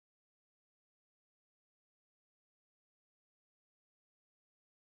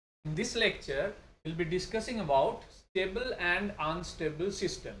In this lecture, we'll be discussing about stable and unstable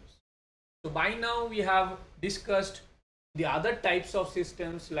systems. So by now we have discussed the other types of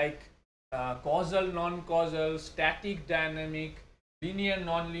systems like causal, non-causal, static, dynamic, linear,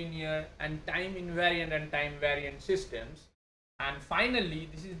 non-linear, and time invariant and time variant systems. And finally,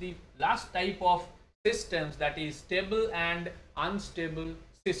 this is the last type of systems, that is stable and unstable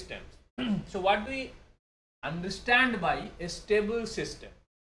systems. So what do we understand by a stable system?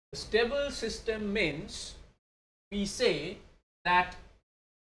 A stable system means we say that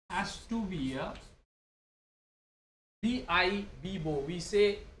has to be a BIBO. We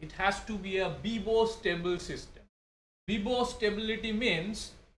say it has to be a BIBO stable system. BIBO stability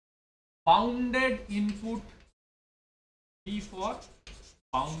means bounded input, B for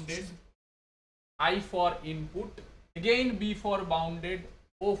bounded, I for input, again B for bounded,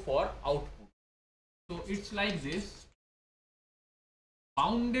 O for output. So it's like this: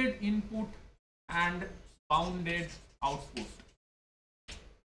 bounded input and bounded output.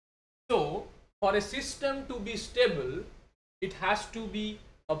 So for a system to be stable, it has to be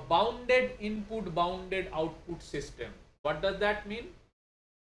a bounded input, bounded output system. What does that mean?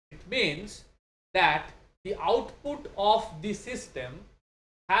 It means that the output of the system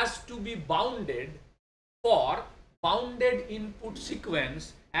has to be bounded for bounded input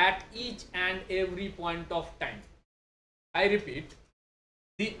sequence at each and every point of time. I repeat,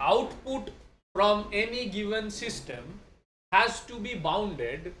 the output from any given system has to be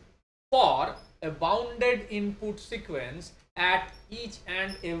bounded for a bounded input sequence at each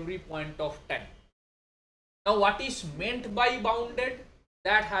and every point of time. Now, what is meant by bounded?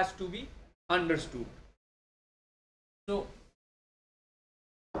 That has to be understood. So,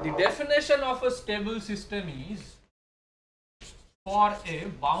 the definition of a stable system is, for a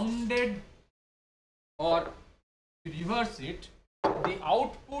bounded, or to reverse it, the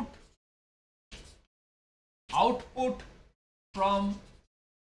output from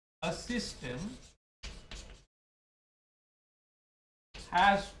a system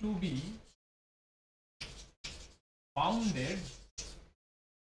has to be bounded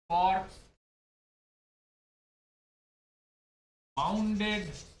for bounded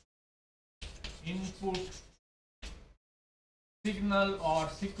input signal or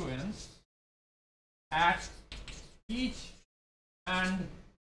sequence at each and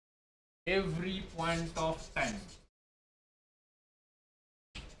every point of time.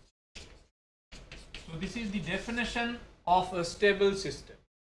 So this is the definition of a stable system.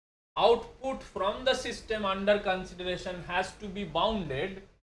 Output from the system under consideration has to be bounded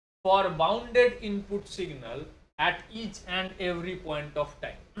for bounded input signal at each and every point of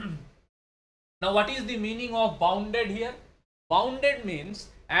time. Now, what is the meaning of bounded here? Bounded means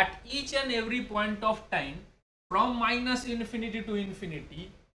at each and every point of time, from minus infinity to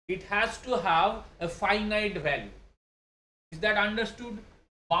infinity, it has to have a finite value. Is that understood?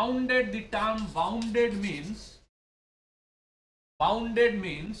 Bounded, the term bounded means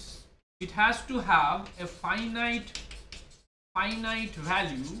it has to have a finite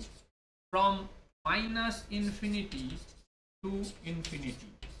value from minus infinity to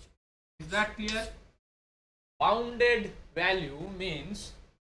infinity. Is that clear? Bounded value means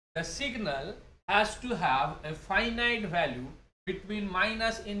the signal has to have a finite value between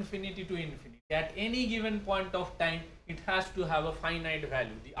minus infinity to infinity. At any given point of time, it has to have a finite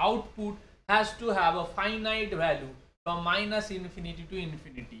value. The output has to have a finite value from minus infinity to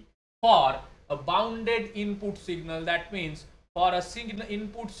infinity for a bounded input signal. That means for a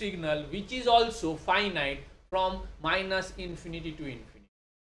input signal which is also finite from minus infinity to infinity.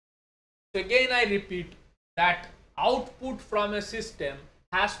 So again I repeat that output from a system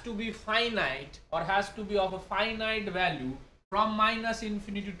has to be finite, or has to be of a finite value from minus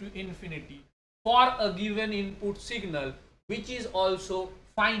infinity to infinity for a given input signal which is also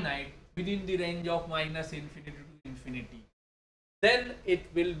finite within the range of minus infinity to infinity. Then it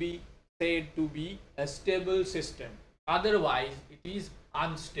will be said to be a stable system. Otherwise, it is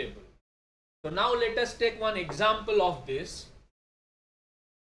unstable. So now let us take one example of this.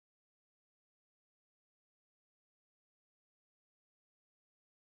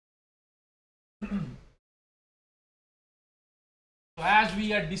 So as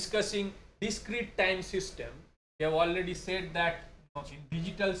we are discussing discrete time system, we have already said that in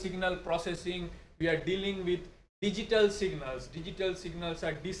digital signal processing we are dealing with digital signals. Digital signals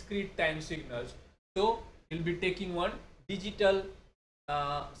are discrete time signals. So we'll be taking one digital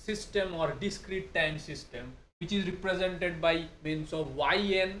system or discrete time system which is represented by means of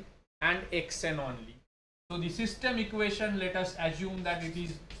yn and xn only. So the system equation, let us assume that it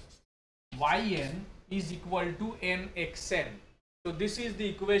is yn is equal to nxn. So this is the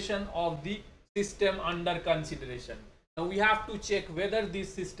equation of the system under consideration. Now we have to check whether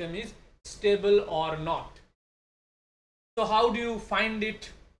this system is stable or not. So how do you find it?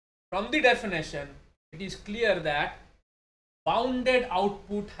 From the definition, it is clear that bounded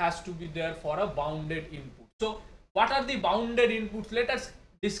output has to be there for a bounded input. So what are the bounded inputs? Let us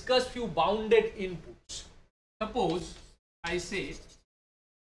discuss few bounded inputs. Suppose I say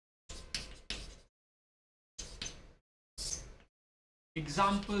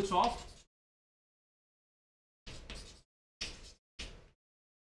examples of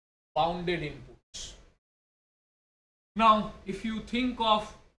bounded inputs. Now if you think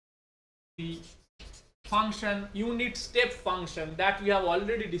of the function unit step function that we have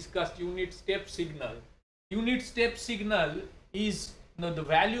already discussed, unit step signal. Unit step signal is, the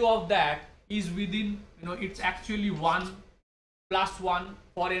value of that is within, it's actually 1 plus 1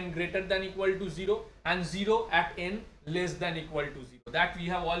 for n greater than equal to 0 and 0 at n less than equal to 0. That we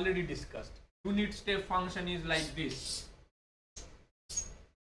have already discussed. Unit step function is like this.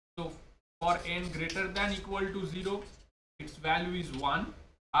 So for n greater than equal to 0, its value is 1.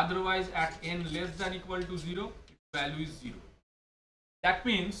 Otherwise at n less than equal to 0, its value is 0. That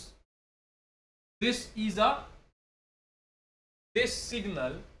means this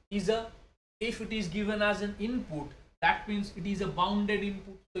signal is if it is given as an input, that means it is a bounded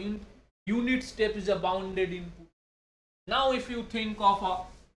input. So unit step is a bounded input. Now if you think of a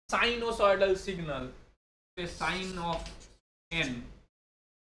sinusoidal signal, say sine of n,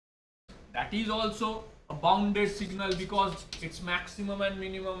 that is also a bounded signal because its maximum and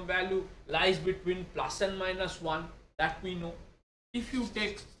minimum value lies between plus and minus 1, that we know. If you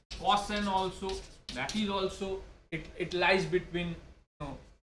take cos n also, that is also, it lies between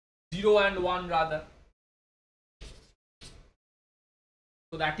 0 and 1 rather.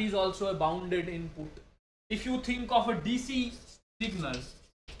 So that is also a bounded input. If you think of a DC signal,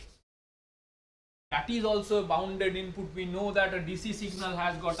 that is also a bounded input. We know that a DC signal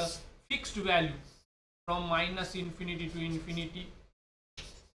has got a fixed value from minus infinity to infinity.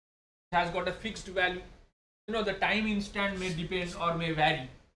 It has got a fixed value. The time instant may depend or may vary.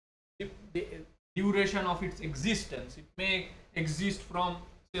 If the duration of its existence, it may exist from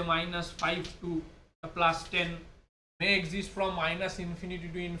say minus 5 to plus 10, may exist from minus infinity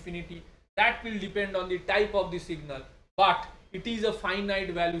to infinity. That will depend on the type of the signal, but it is a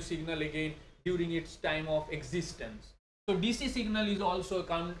finite value signal again during its time of existence. So DC signal is also a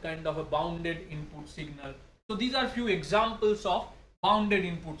kind of a bounded input signal. So these are few examples of bounded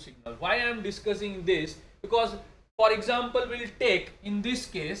input signal. Why I am discussing this? Because for example, we'll take in this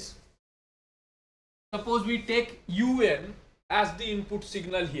case, suppose we take UN as the input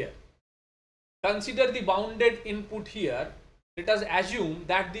signal here. Consider the bounded input here. Let us assume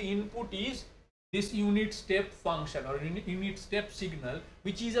that the input is this unit step function or unit step signal,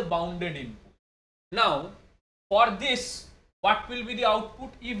 which is a bounded input. Now for this, what will be the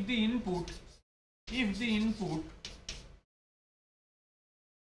output? If the input is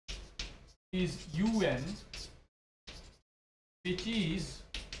UN, which is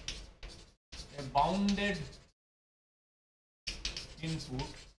a bounded input.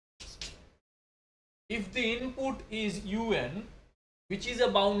 If the input is UN, which is a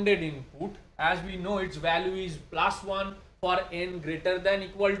bounded input, as we know its value is plus 1 for n greater than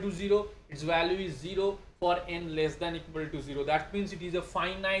equal to 0, its value is 0 for n less than equal to 0. That means it is a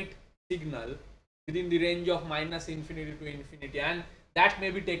finite signal within the range of minus infinity to infinity, and that may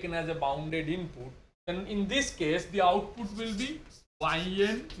be taken as a bounded input. And in this case, the output will be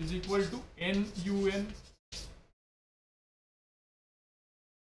yn is equal to nun.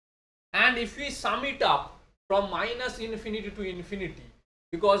 And if we sum it up from minus infinity to infinity,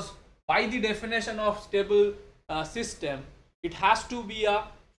 because by the definition of stable system, it has to be a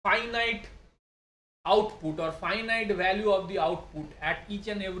finite output or finite value of the output at each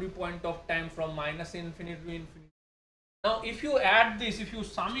and every point of time from minus infinity to infinity. Now if you add this, if you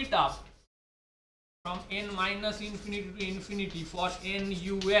sum it up from n minus infinity to infinity for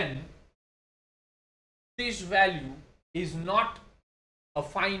nun, this value is not a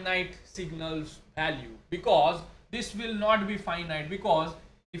finite signal's value, because this will not be finite, because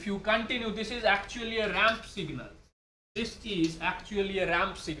if you continue, this is actually a ramp signal. This is actually a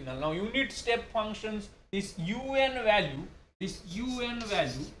ramp signal. Now unit step functions, this un value, this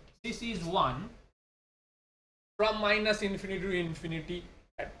is 1 from minus infinity to infinity.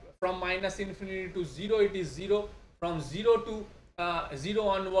 From minus infinity to 0 it is 0. From 0 to 0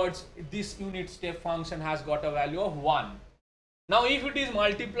 onwards, this unit step function has got a value of 1. Now if it is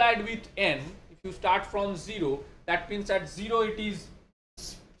multiplied with n, if you start from 0, that means at 0 it is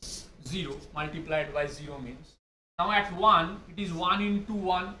 0 multiplied by 0 means. Now at 1, it is 1 into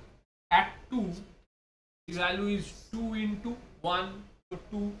 1. At 2, the value is 2 into 1, so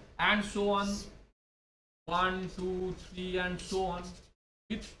 2, and so on. 1, 2, 3, and so on.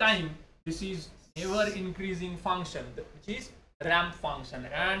 With time, this is ever increasing function, which is ramp function,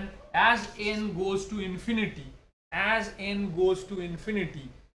 and as n goes to infinity,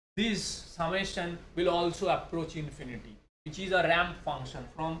 this summation will also approach infinity, which is a ramp function.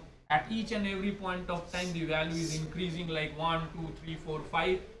 From at each and every point of time, the value is increasing like 1, 2, 3, 4,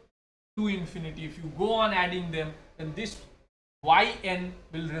 5 to infinity. If you go on adding them, then this yn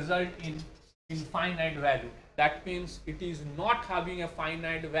will result in infinite value. That means it is not having a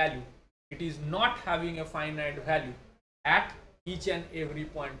finite value. It is not having a finite value at each and every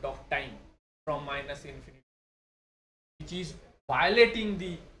point of time from minus infinity, which is violating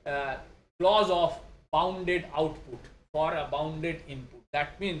the clause of bounded output for a bounded input.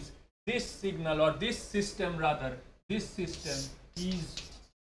 That means this signal, or this system rather, this system is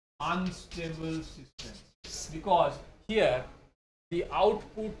unstable system, because here the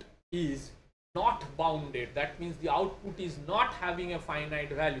output is not bounded. That means the output is not having a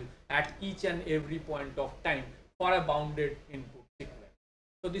finite value at each and every point of time for a bounded input sequence.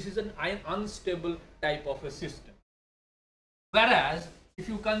 So this is an unstable type of a system. Whereas if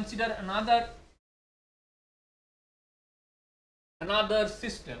you consider another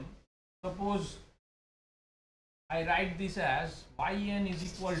system, suppose I write this as yn is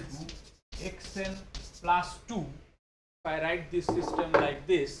equal to xn plus 2. If I write this system like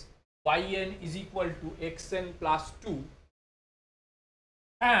this, yn is equal to xn plus 2,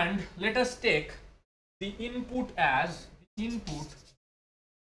 and let us take the input as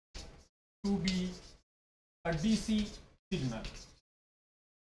to be a DC signal.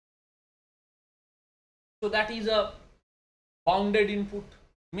 So that is a bounded input.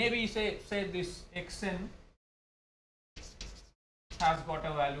 Maybe say this xn has got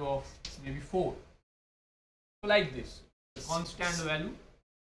a value of maybe 4. So like this, the constant value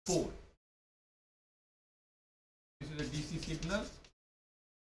 4. This is a DC signal.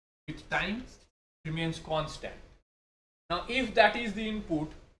 With time remains constant. Now if that is the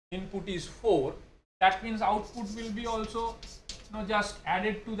input is 4, that means output will be also just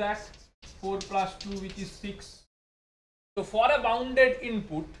added to that. 4 plus 2, which is 6. So for a bounded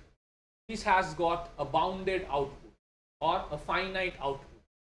input, this has got a bounded output or a finite output.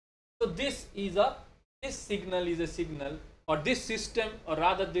 So this signal is a signal, or this system, or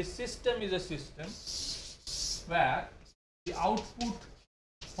rather this system is a system where the output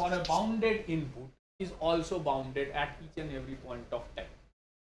for a bounded input is also bounded at each and every point of time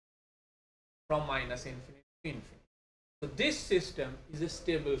from minus infinity to infinity. So this system is a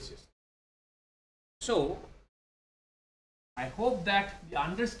stable system. So I hope that the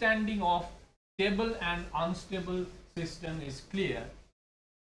understanding of stable and unstable system is clear.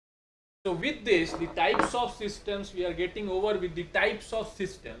 So with this, the types of systems, we are getting over with the types of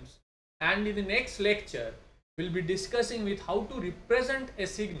systems, and in the next lecture we'll be discussing with how to represent a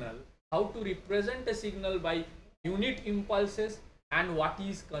signal by unit impulses, and what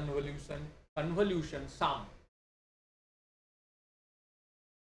is convolution sum.